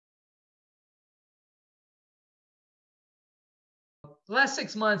the last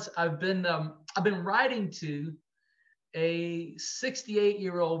 6 months, I've been writing to a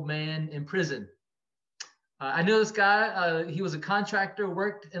 68-year-old man in prison. I knew this guy. He was a contractor,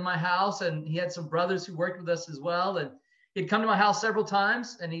 worked in my house, and he had some brothers who worked with us as well. And he'd come to my house several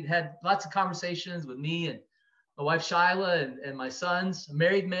times, and he'd had lots of conversations with me and my wife, Shyla, and my sons. A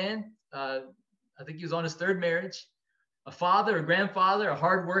married man. I think he was on his third marriage. A father, a grandfather, a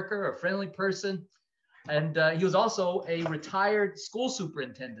hard worker, a friendly person. And he was also a retired school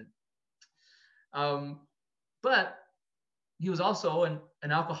superintendent. But he was also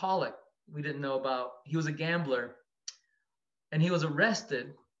an alcoholic we didn't know about. He was a gambler. And he was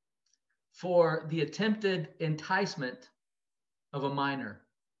arrested for the attempted enticement of a minor.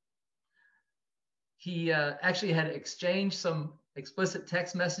 He actually had exchanged some explicit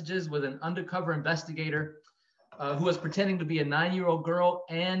text messages with an undercover investigator who was pretending to be a 9-year-old girl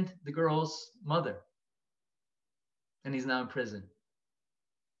and the girl's mother. And he's now in prison.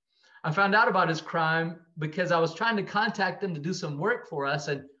 I found out about his crime because I was trying to contact him to do some work for us.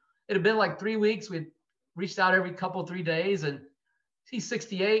 And it had been like 3 weeks. We'd reached out every 3 days. And he's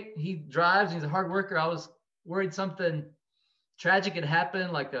 68. He drives. He's a hard worker. I was worried something tragic had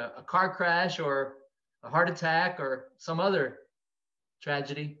happened, like a car crash or a heart attack or some other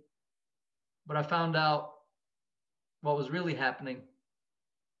tragedy. But I found out what was really happening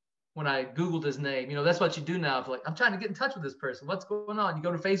when I Googled his name. You know, that's what you do now. If like, I'm trying to get in touch with this person. What's going on? You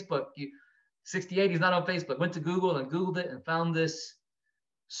go to Facebook. 68, he's not on Facebook. Went to Google and Googled it and found this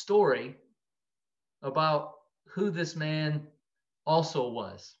story about who this man also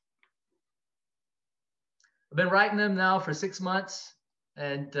was. I've been writing him now for 6 months.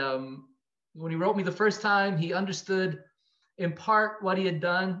 And when he wrote me the first time, he understood in part what he had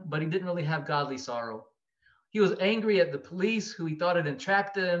done, but he didn't really have godly sorrow. He was angry at the police who he thought had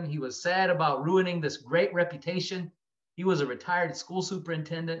entrapped him. He was sad about ruining this great reputation. He was a retired school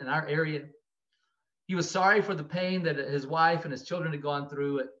superintendent in our area. He was sorry for the pain that his wife and his children had gone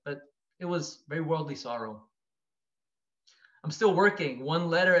through, but it was very worldly sorrow. I'm still working one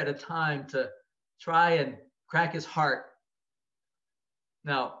letter at a time to try and crack his heart.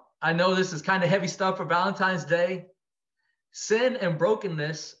 Now, I know this is kind of heavy stuff for Valentine's Day. Sin and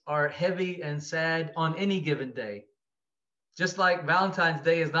brokenness are heavy and sad on any given day. Just like Valentine's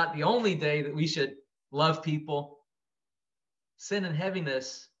Day is not the only day that we should love people, sin and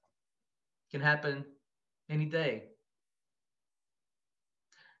heaviness can happen any day.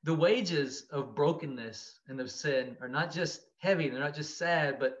 The wages of brokenness and of sin are not just heavy, they're not just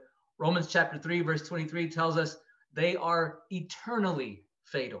sad, but Romans chapter 3, verse 23 tells us they are eternally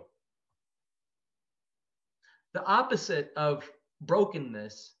fatal. The opposite of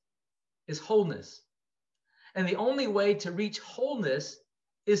brokenness is wholeness. And the only way to reach wholeness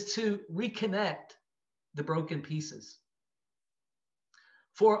is to reconnect the broken pieces.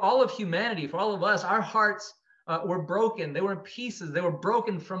 For all of humanity, for all of us, our hearts were broken. They were in pieces. They were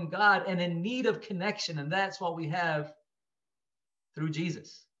broken from God and in need of connection. And that's what we have through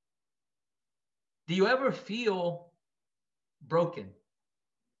Jesus. Do you ever feel broken?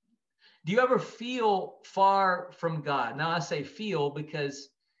 Do you ever feel far from God? Now I say feel because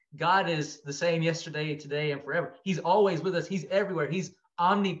God is the same yesterday, today, and forever. He's always with us. He's everywhere. He's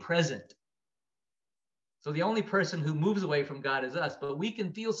omnipresent. So the only person who moves away from God is us, but we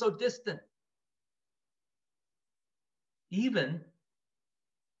can feel so distant. Even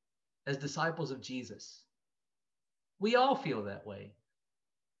as disciples of Jesus. We all feel that way.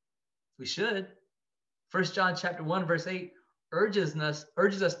 We should. 1 John chapter 1, verse 8 urges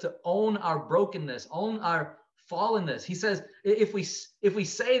us to own our brokenness, own our fallenness. He says, if we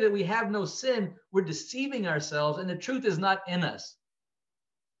say that we have no sin, we're deceiving ourselves, and the truth is not in us.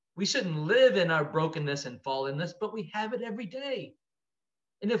 We shouldn't live in our brokenness and fallenness, but we have it every day.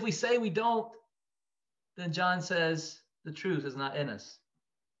 And if we say we don't, then John says the truth is not in us.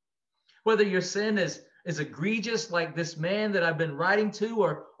 Whether your sin is egregious like this man that I've been writing to,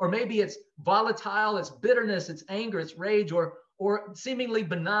 or maybe it's volatile, it's bitterness, it's anger, it's rage, or seemingly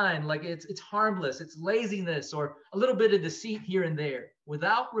benign, like it's harmless, it's laziness, or a little bit of deceit here and there,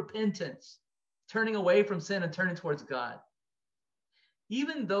 without repentance, turning away from sin and turning towards God.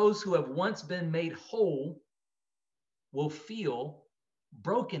 Even those who have once been made whole will feel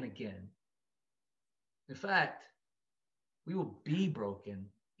broken again. In fact, we will be broken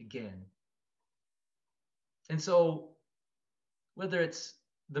again. And so, whether it's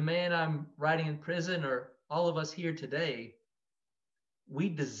the man I'm writing in prison or all of us here today, we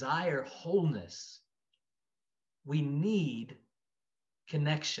desire wholeness. We need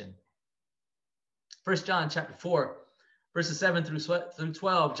connection. 1 John chapter 4, verses 7 through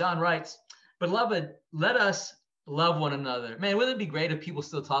 12, John writes, "Beloved, let us love one another. Man, wouldn't it be great if people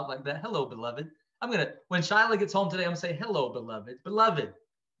still talk like that? Hello, beloved. When Shyla gets home today, I'm going to say, hello, beloved. Beloved,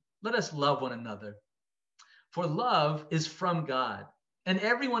 let us love one another. For love is from God. And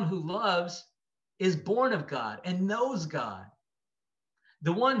everyone who loves is born of God and knows God.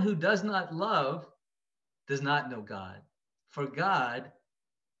 The one who does not love does not know God, for God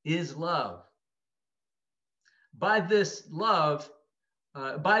is love. By this, the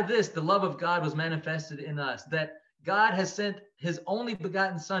love of God was manifested in us, that God has sent his only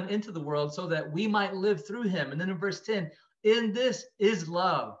begotten Son into the world so that we might live through him. And then in verse 10, in this is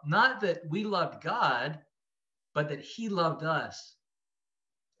love, not that we loved God, but that he loved us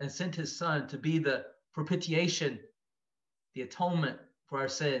and sent his Son to be the propitiation, the atonement for our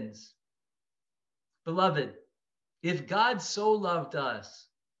sins. Beloved, if God so loved us,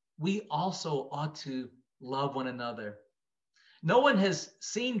 we also ought to love one another. No one has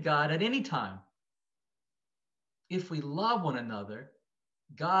seen God at any time. If we love one another,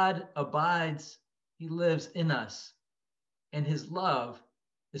 God abides, he lives in us, and his love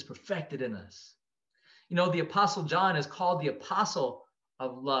is perfected in us. You know, the Apostle John is called the apostle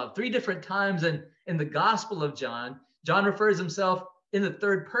of love. 3 different times in the Gospel of John, John refers himself in the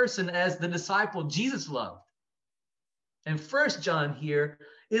third person as the disciple Jesus loved. And First John here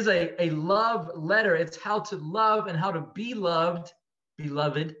is a love letter. It's how to love and how to be loved,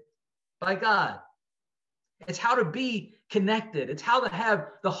 beloved, by God. It's how to be connected. It's how to have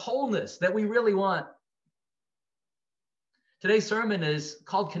the wholeness that we really want. Today's sermon is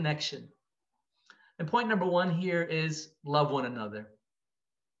called Connection. And point number 1 here is love one another.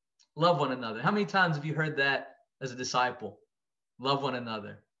 Love one another. How many times have you heard that as a disciple? Love one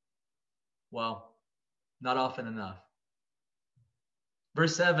another. Well, not often enough.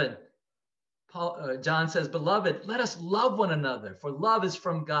 Verse 7, John says, beloved, let us love one another, for love is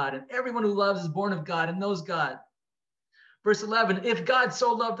from God, and everyone who loves is born of God and knows God. Verse 11, if God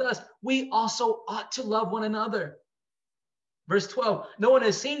so loved us, we also ought to love one another. Verse 12, no one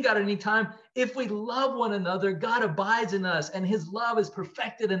has seen God at any time. If we love one another, God abides in us, and his love is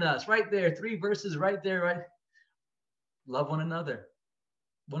perfected in us. Right there, 3 verses right there, right? Love one another.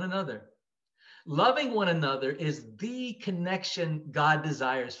 One another. Loving one another is the connection God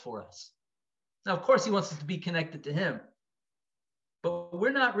desires for us. Now, of course, he wants us to be connected to him, but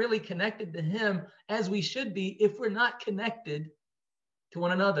we're not really connected to him as we should be if we're not connected to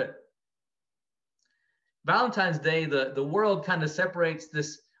one another. Valentine's Day, the world kind of separates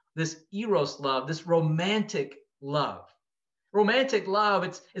this eros love, this romantic love. Romantic love,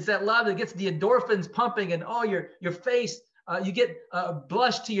 it's that love that gets the endorphins pumping, and your face, you get a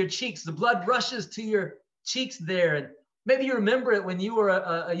blush to your cheeks. The blood rushes to your cheeks there. And maybe you remember it when you were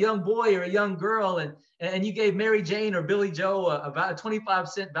a young boy or a young girl, and you gave Mary Jane or Billy Joe about a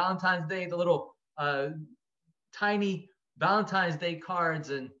 25-cent Valentine's Day, the little tiny Valentine's Day cards,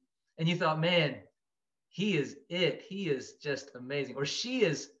 and you thought, man, he is it. He is just amazing. Or she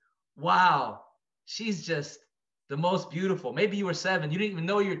is, wow, she's just the most beautiful. Maybe you were 7. You didn't even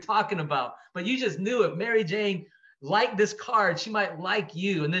know what you were talking about, but you just knew if Mary Jane liked this card, she might like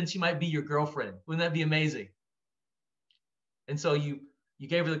you, and then she might be your girlfriend. Wouldn't that be amazing? And so you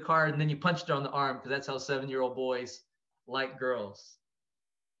gave her the card, and then you punched her on the arm, because that's how 7-year-old boys like girls.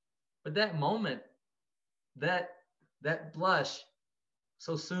 But that moment, that blush,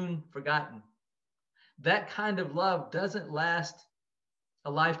 so soon forgotten. That kind of love doesn't last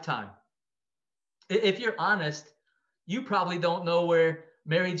a lifetime. If you're honest, you probably don't know where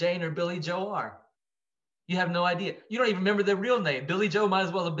Mary Jane or Billy Joe are. You have no idea. You don't even remember their real name. Billy Joe might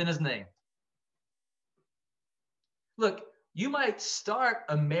as well have been his name. Look, you might start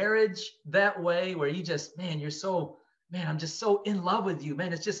a marriage that way where you just, man, I'm just so in love with you,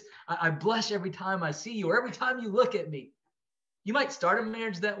 man. It's just, I blush every time I see you, or every time you look at me. You might start a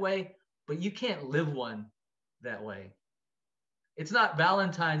marriage that way, but you can't live one that way. It's not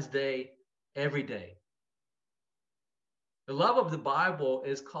Valentine's Day every day. The love of the Bible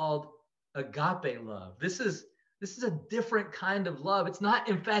is called agape love. This is a different kind of love. It's not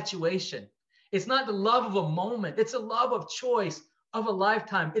infatuation. It's not the love of a moment. It's a love of choice, of a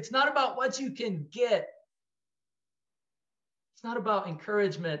lifetime. It's not about what you can get. It's not about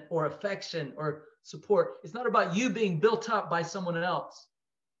encouragement or affection or support. It's not about you being built up by someone else.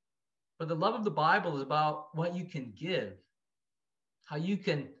 But the love of the Bible is about what you can give, how you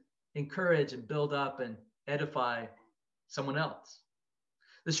can encourage and build up and edify someone else.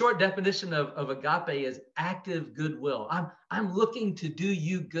 The short definition of agape is active goodwill. I'm looking to do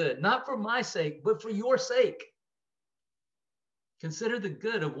you good, not for my sake, but for your sake. Consider the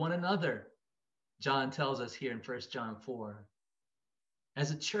good of one another, John tells us here in 1 John 4. As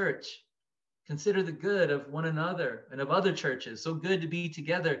a church, Consider the good of one another and of other churches. So good to be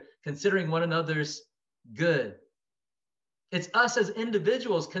together, considering one another's good. It's us as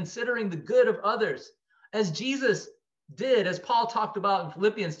individuals considering the good of others, as Jesus did, as Paul talked about in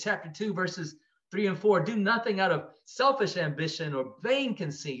Philippians chapter 2, verses 3 and 4. Do nothing out of selfish ambition or vain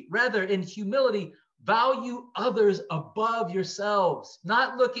conceit. Rather, in humility, value others above yourselves,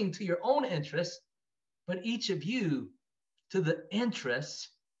 not looking to your own interests, but each of you to the interests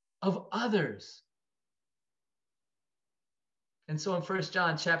of others. And so in 1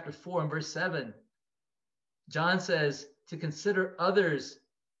 John chapter 4 and verse 7, John says to consider others'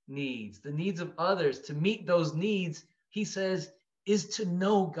 needs, the needs of others. To meet those needs, he says, is to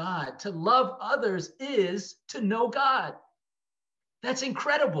know God. To love others is to know God. That's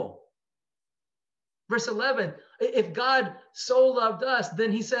incredible. Verse 11, if God so loved us,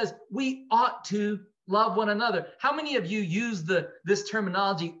 then he says we ought to love one another. How many of you use this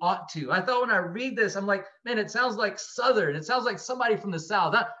terminology, ought to? I thought when I read this, I'm like, man, it sounds like Southern. It sounds like somebody from the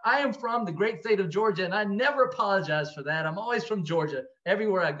South. I am from the great state of Georgia, and I never apologize for that. I'm always from Georgia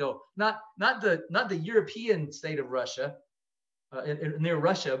everywhere I go. Not the European state of Russia, near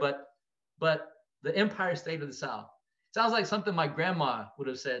Russia, but the Empire State of the South. It sounds like something my grandma would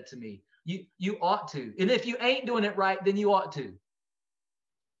have said to me. You ought to. And if you ain't doing it right, then you ought to.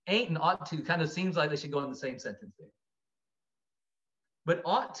 Ain't and ought to kind of seems like they should go in the same sentence there. But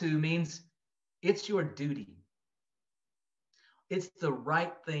ought to means it's your duty. It's the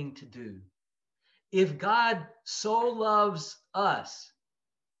right thing to do. If God so loves us,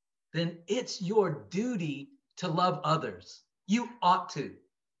 then it's your duty to love others. You ought to.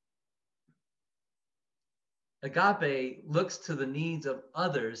 Agape looks to the needs of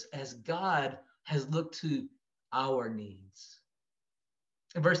others as God has looked to our needs.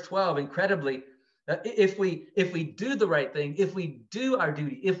 In verse 12, incredibly, if we do the right thing, if we do our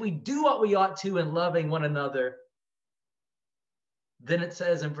duty, if we do what we ought to in loving one another, then it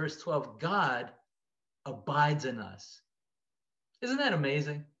says in verse 12, God abides in us. Isn't that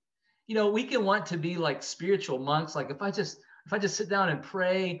amazing? You know, we can want to be like spiritual monks. Like if I just sit down and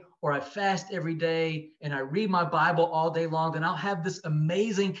pray, or I fast every day and I read my Bible all day long, then I'll have this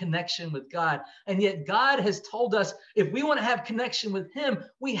amazing connection with God. And yet God has told us if we want to have connection with him,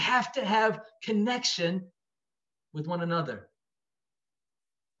 we have to have connection with one another.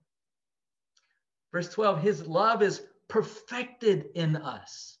 Verse 12, his love is perfected in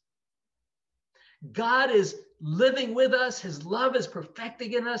us. God is living with us. His love is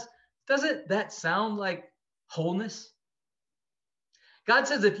perfecting in us. Doesn't that sound like wholeness? God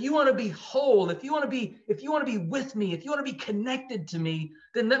says, if you want to be whole, if you want to be with me, if you want to be connected to me,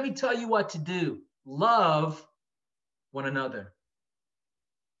 then let me tell you what to do. Love one another.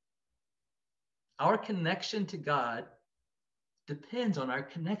 Our connection to God depends on our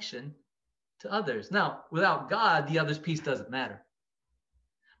connection to others. Now, without God, the others piece doesn't matter.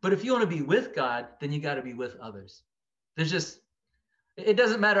 But if you want to be with God, then you got to be with others. It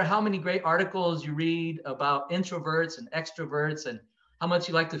doesn't matter how many great articles you read about introverts and extroverts and how much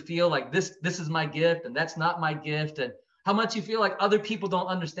you like to feel like this is my gift and that's not my gift, and how much you feel like other people don't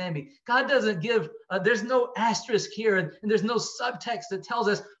understand me. God doesn't give, there's no asterisk here, and there's no subtext that tells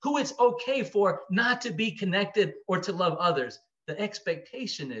us who it's okay for not to be connected or to love others. The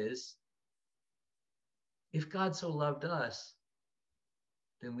expectation is, if God so loved us,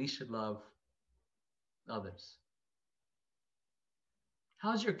 then we should love others.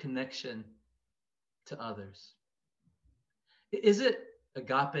 How's your connection to others? Is it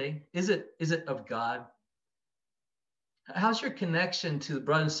agape? Is it of God? How's your connection to the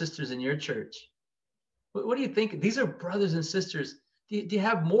brothers and sisters in your church? What do you think? These are brothers and sisters. Do you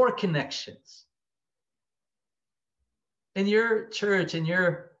have more connections? In your church, in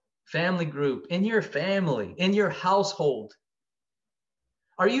your family group, in your family, in your household?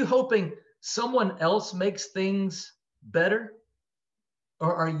 Are you hoping someone else makes things better?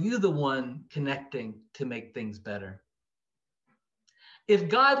 Or are you the one connecting to make things better? If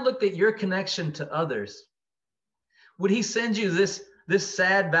God looked at your connection to others, would he send you this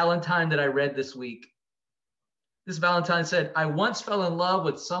sad Valentine that I read this week? This Valentine said, I once fell in love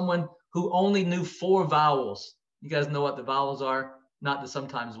with someone who only knew 4 vowels. You guys know what the vowels are? Not the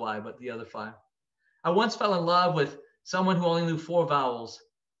sometimes why, but the other 5. I once fell in love with someone who only knew 4 vowels.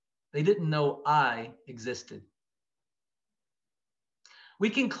 They didn't know I existed. We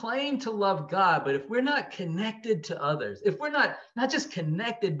can claim to love God, but if we're not connected to others, if we're not just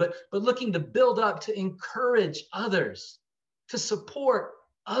connected, but looking to build up, to encourage others, to support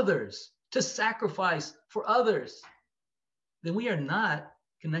others, to sacrifice for others, then we are not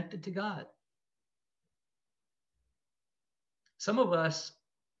connected to God. Some of us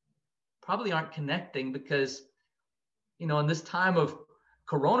probably aren't connecting because, in this time of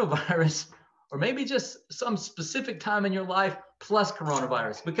coronavirus, or maybe just some specific time in your life plus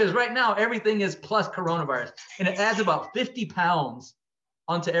coronavirus, because right now everything is plus coronavirus, and it adds about 50 pounds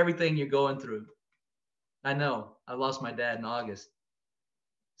onto everything you're going through. I know I lost my dad in August.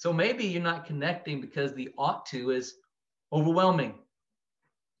 So maybe you're not connecting because the ought to is overwhelming.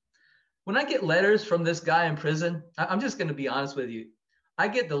 When I get letters from this guy in prison, I'm just going to be honest with you. I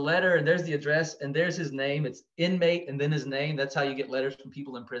get the letter and there's the address and there's his name. It's inmate and then his name. That's how you get letters from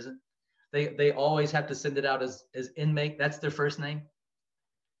people in prison. They always have to send it out as inmate. That's their first name.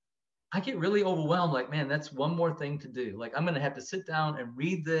 I get really overwhelmed. Like, man, that's one more thing to do. Like, I'm going to have to sit down and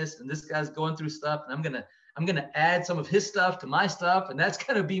read this, and this guy's going through stuff, and I'm going to add some of his stuff to my stuff, and that's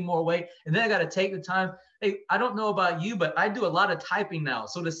going to be more weight. And then I got to take the time. Hey, I don't know about you, but I do a lot of typing now.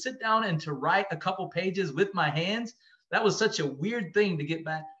 So to sit down and to write a couple pages with my hands, that was such a weird thing to get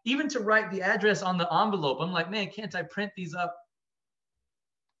back. Even to write the address on the envelope, I'm like, man, can't I print these up?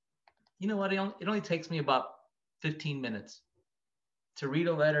 You know what? It only takes me about 15 minutes to read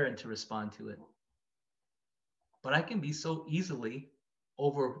a letter and to respond to it. But I can be so easily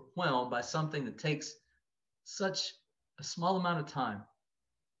overwhelmed by something that takes such a small amount of time,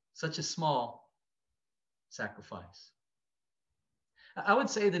 such a small sacrifice. I would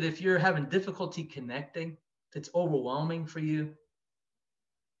say that if you're having difficulty connecting, it's overwhelming for you,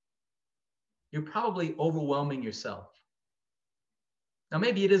 you're probably overwhelming yourself. Now,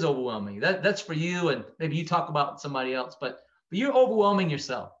 maybe it is overwhelming. That's for you, and maybe you talk about somebody else, but you're overwhelming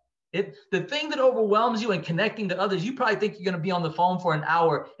yourself. The thing that overwhelms you and connecting to others, you probably think you're going to be on the phone for an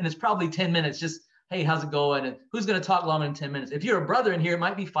hour, and it's probably 10 minutes. Just, hey, how's it going? And who's going to talk longer than 10 minutes? If you're a brother in here, it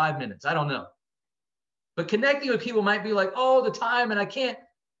might be 5 minutes. I don't know. But connecting with people might be like, oh, the time, and I can't.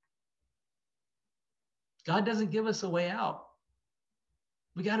 God doesn't give us a way out.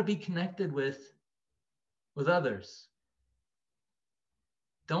 We got to be connected with others.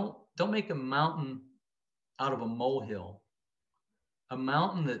 Don't make a mountain out of a molehill, a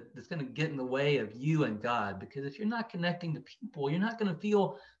mountain that's going to get in the way of you and God. Because if you're not connecting to people, you're not going to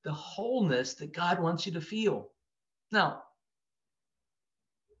feel the wholeness that God wants you to feel. Now,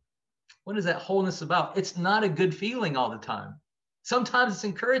 what is that wholeness about? It's not a good feeling all the time. Sometimes it's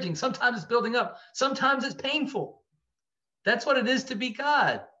encouraging. Sometimes it's building up. Sometimes it's painful. That's what it is to be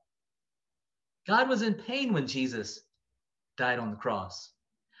God. God was in pain when Jesus died on the cross.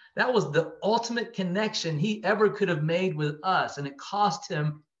 That was the ultimate connection he ever could have made with us, and it cost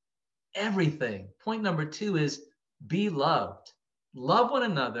him everything. Point number 2 is be loved. Love one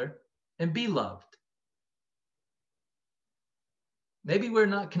another and be loved. Maybe we're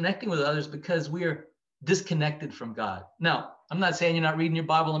not connecting with others because we're disconnected from God. Now, I'm not saying you're not reading your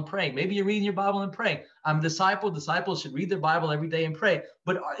Bible and praying. Maybe you're reading your Bible and praying. I'm a disciple. Disciples should read their Bible every day and pray.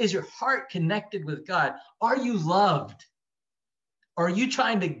 But is your heart connected with God? Are you loved? Or are you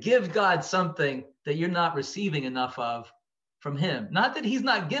trying to give God something that you're not receiving enough of from him? Not that he's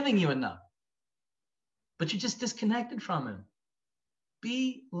not giving you enough, but you're just disconnected from him.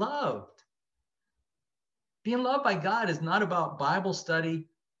 Be loved. Being loved by God is not about Bible study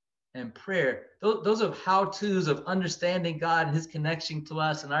and prayer. Those are how-tos of understanding God and his connection to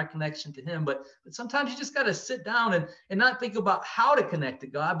us and our connection to him. But sometimes you just got to sit down and not think about how to connect to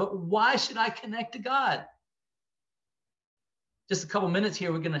God, but why should I connect to God? Just a couple minutes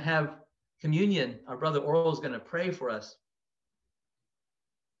here, we're going to have communion. Our brother Oral is going to pray for us.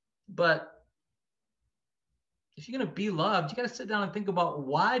 But if you're going to be loved, you got to sit down and think about,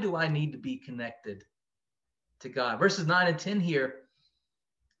 why do I need to be connected to God? Verses 9 and 10 here,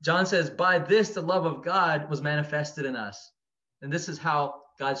 John says, by this, the love of God was manifested in us. And this is how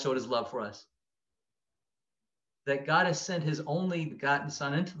God showed his love for us. That God has sent his only begotten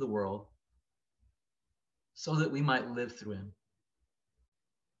Son into the world so that we might live through him.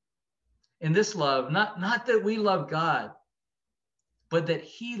 In this love, not that we love God, but that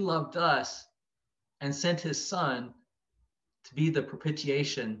he loved us and sent his Son to be the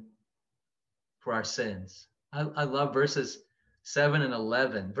propitiation for our sins. I love verses 7 and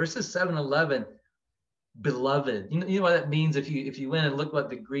 11. Verses 7 and 11, beloved. You know what that means? If you went and look what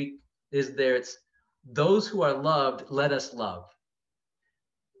the Greek is there, it's those who are loved, let us love.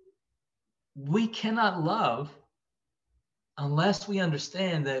 We cannot love unless we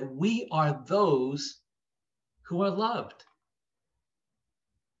understand that we are those who are loved.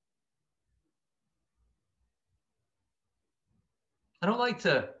 I don't like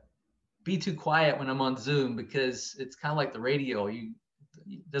to be too quiet when I'm on Zoom because it's kind of like the radio. It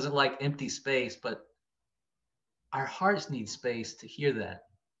doesn't like empty space, but our hearts need space to hear that.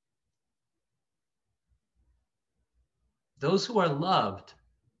 Those who are loved,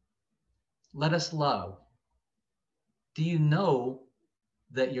 let us love. Do you know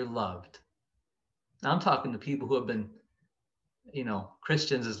that you're loved? Now I'm talking to people who have been,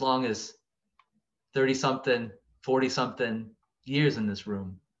 Christians as long as 30 something, 40 something years in this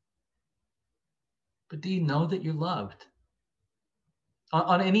room. But do you know that you're loved?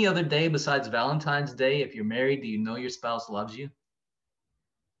 On any other day besides Valentine's Day, if you're married, do you know your spouse loves you?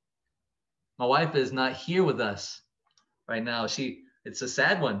 My wife is not here with us right now. It's a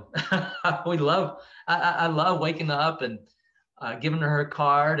sad one. I love waking up and giving her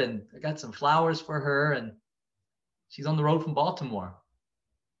card, and I got some flowers for her, and she's on the road from Baltimore.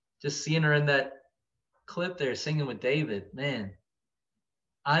 Just seeing her in that clip there singing with David, man,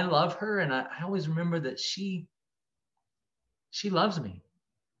 I love her, and I always remember that she loves me.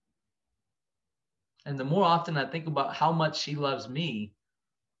 And the more often I think about how much she loves me,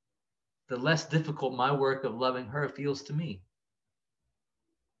 the less difficult my work of loving her feels to me.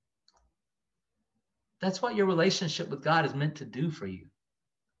 That's what your relationship with God is meant to do for you.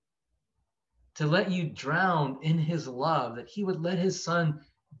 To let you drown in his love, that he would let his son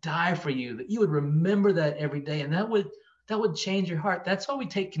die for you, that you would remember that every day. And that would change your heart. That's why we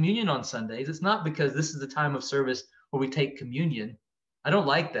take communion on Sundays. It's not because this is the time of service where we take communion. I don't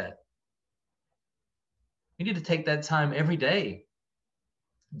like that. You need to take that time every day.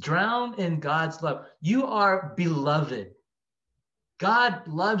 Drown in God's love. You are beloved. God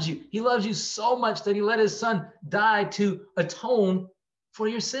loves you. He loves you so much that he let his son die to atone for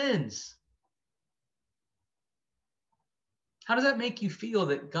your sins. How does that make you feel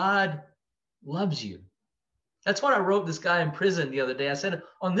that God loves you? That's what I wrote this guy in prison the other day. I said,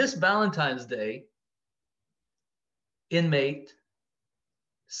 on this Valentine's Day, inmate,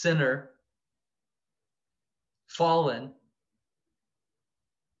 sinner, fallen,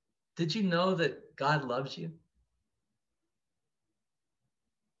 did you know that God loves you?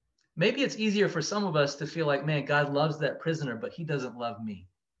 Maybe it's easier for some of us to feel like, man, God loves that prisoner, but he doesn't love me.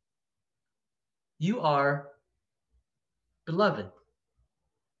 You are beloved.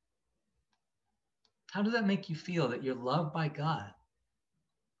 How does that make you feel that you're loved by God?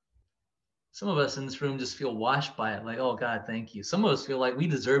 Some of us in this room just feel washed by it, like, oh, God, thank you. Some of us feel like we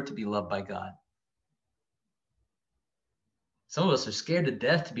deserve to be loved by God. Some of us are scared to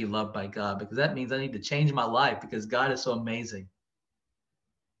death to be loved by God because that means I need to change my life because God is so amazing.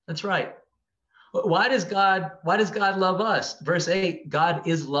 That's right. Why does God love us? Verse 8, God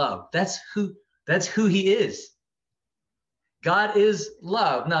is love. That's who he is. God is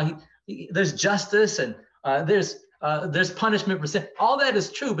love. Now, there's justice and there's punishment for sin. All that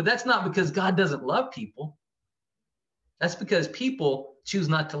is true, but that's not because God doesn't love people. That's because people choose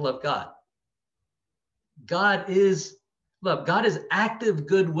not to love God. God is love. God is active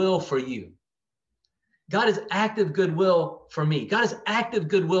goodwill for you. God is active goodwill for me. God is active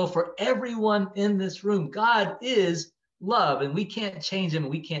goodwill for everyone in this room. God is love, and we can't change him,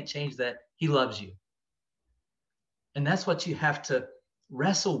 and we can't change that. He loves you. And that's what you have to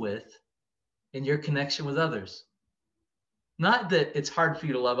wrestle with in your connection with others. Not that it's hard for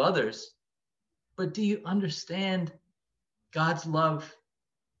you to love others, but do you understand God's love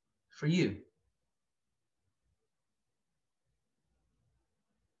for you?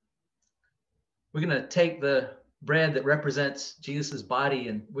 We're going to take the bread that represents Jesus's body,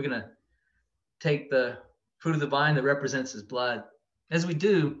 and we're going to take the fruit of the vine that represents his blood. As we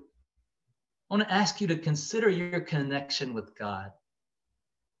do, I want to ask you to consider your connection with God.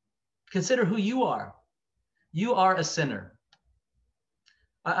 Consider who you are. You are a sinner.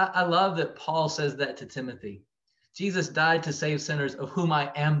 I love that Paul says that to Timothy. Jesus died to save sinners, of whom I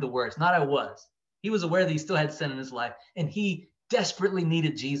am the worst, not I was. He was aware that he still had sin in his life, and he desperately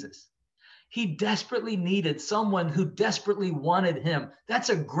needed Jesus. He desperately needed someone who desperately wanted him. That's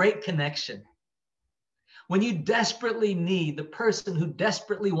a great connection. When you desperately need the person who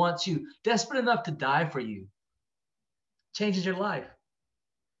desperately wants you, desperate enough to die for you, changes your life.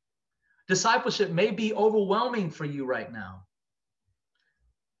 Discipleship may be overwhelming for you right now.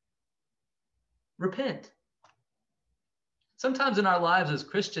 Repent. Sometimes in our lives as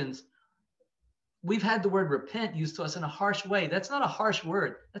Christians, we've had the word repent used to us in a harsh way. That's not a harsh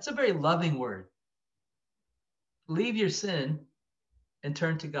word. That's a very loving word. Leave your sin and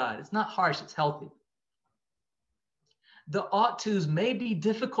turn to God. It's not harsh, it's healthy. The ought tos may be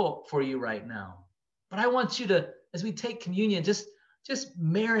difficult for you right now, but I want you to, as we take communion, just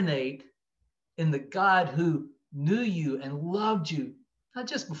marinate in the God who knew you and loved you, not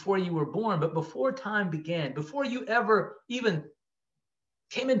just before you were born, but before time began, before you ever even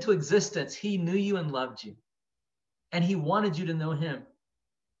came into existence. He knew you and loved you, and he wanted you to know him.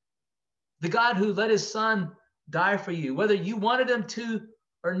 The God who let his son die for you, whether you wanted him to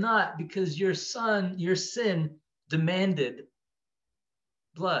or not because your sin demanded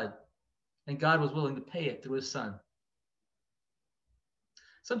blood, and God was willing to pay it through his son.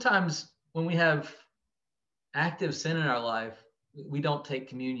 Sometimes when we have active sin in our life, we don't take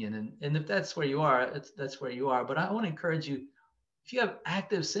communion. And if that's where you are, that's where you are. But I want to encourage you, if you have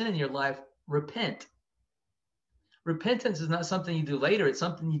active sin in your life, repent. Repentance is not something you do later, it's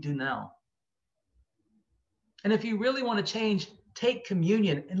something you do now. And if you really want to change, take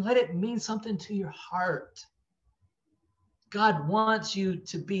communion and let it mean something to your heart. God wants you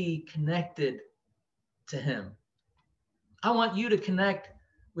to be connected to him. I want you to connect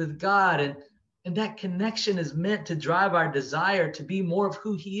with God, and that connection is meant to drive our desire to be more of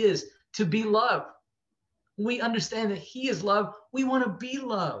who he is, to be love. When we understand that he is love, we want to be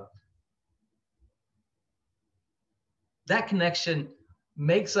love. That connection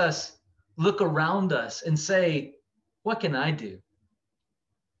makes us look around us and say, what can I do?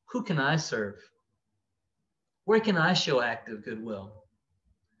 Who can I serve? Where can I show active goodwill?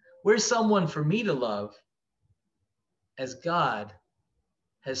 Where's someone for me to love as God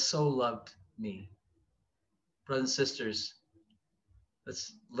has so loved me? Brothers and sisters,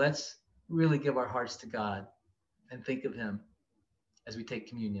 let's really give our hearts to God and think of him as we take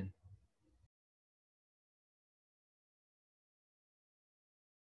communion.